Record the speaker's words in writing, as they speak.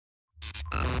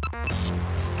All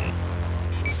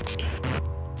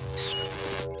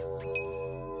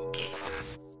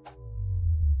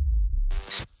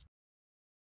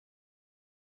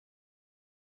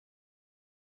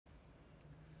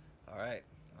right,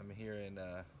 I'm here in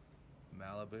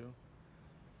Malibu.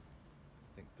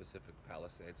 I think Pacific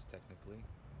Palisades technically.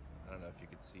 I don't know if you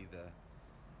could see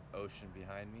the ocean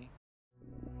behind me.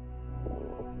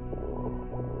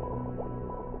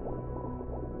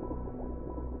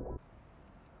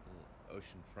 Little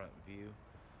oceanfront view.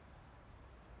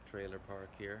 Trailer park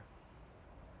here.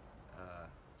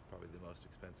 It's probably the most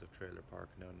expensive trailer park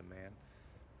known to man,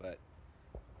 but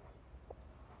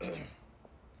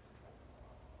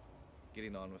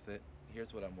getting on with it.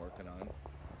 Here's what I'm working on.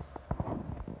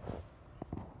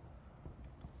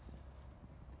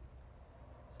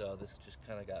 So this just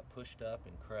kind of got pushed up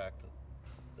and cracked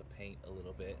the paint a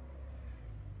little bit.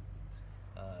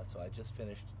 So I just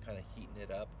finished kind of heating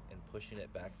it up and pushing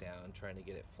it back down, trying to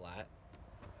get it flat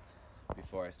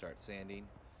before I start sanding,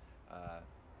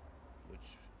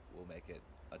 which will make it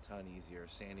a ton easier.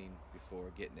 Sanding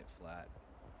before getting it flat,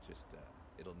 just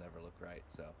it'll never look right.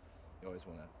 So you always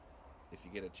want to, if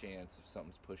you get a chance, if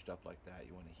something's pushed up like that,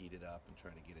 you want to heat it up and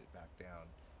try to get it back down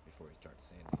before you start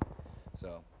sanding.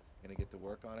 So I'm going to get to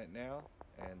work on it now,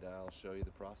 and I'll show you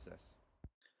the process.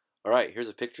 Alright, here's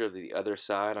a picture of the other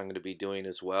side I'm going to be doing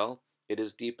as well. It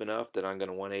is deep enough that I'm going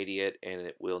to 180 it, and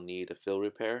it will need a fill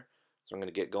repair. So I'm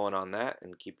going to get going on that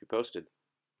and keep you posted.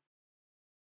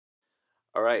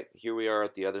 Alright, here we are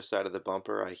at the other side of the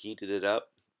bumper. I heated it up,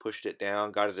 pushed it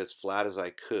down, got it as flat as I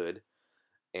could,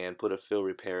 and put a fill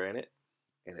repair in it,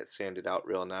 and it sanded out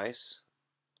real nice.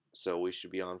 So we should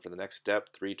be on for the next step,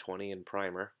 320 and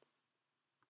primer.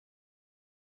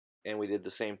 And we did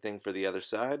the same thing for the other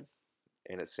side,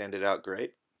 and it sanded out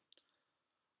great.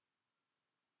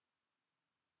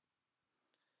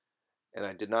 And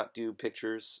I did not do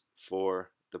pictures for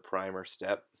the primer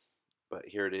step, but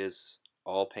here it is,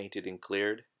 all painted and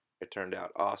cleared. It turned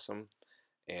out awesome,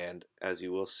 and as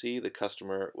you will see, the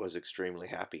customer was extremely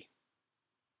happy.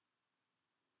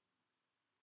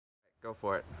 Go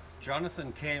for it.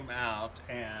 Jonathan came out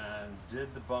and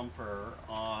did the bumper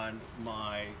on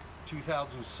my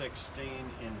 2016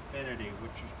 Infiniti,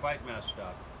 which was quite messed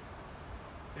up.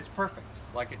 It's perfect,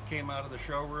 like it came out of the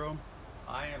showroom.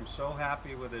 I am so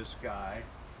happy with this guy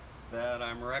that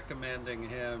I'm recommending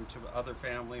him to other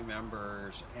family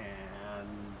members and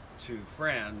to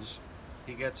friends.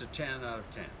 He gets a 10 out of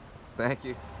 10. Thank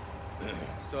you.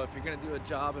 So if you're going to do a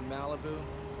job in Malibu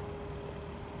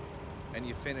and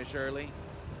you finish early,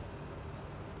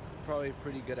 it's probably a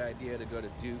pretty good idea to go to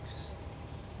Duke's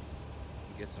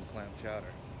and get some clam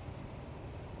chowder.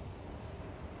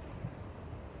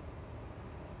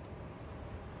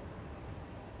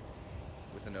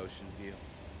 With an ocean view.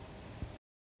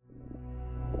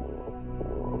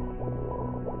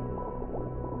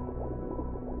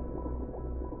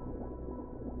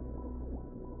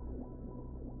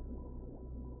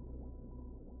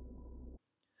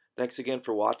 Thanks again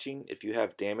for watching. If you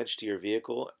have damage to your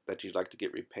vehicle that you'd like to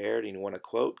get repaired and you want a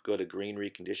quote, go to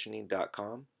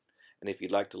greenreconditioning.com. And if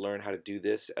you'd like to learn how to do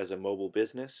this as a mobile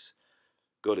business,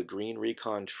 go to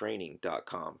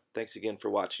greenrecontraining.com. Thanks again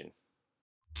for watching.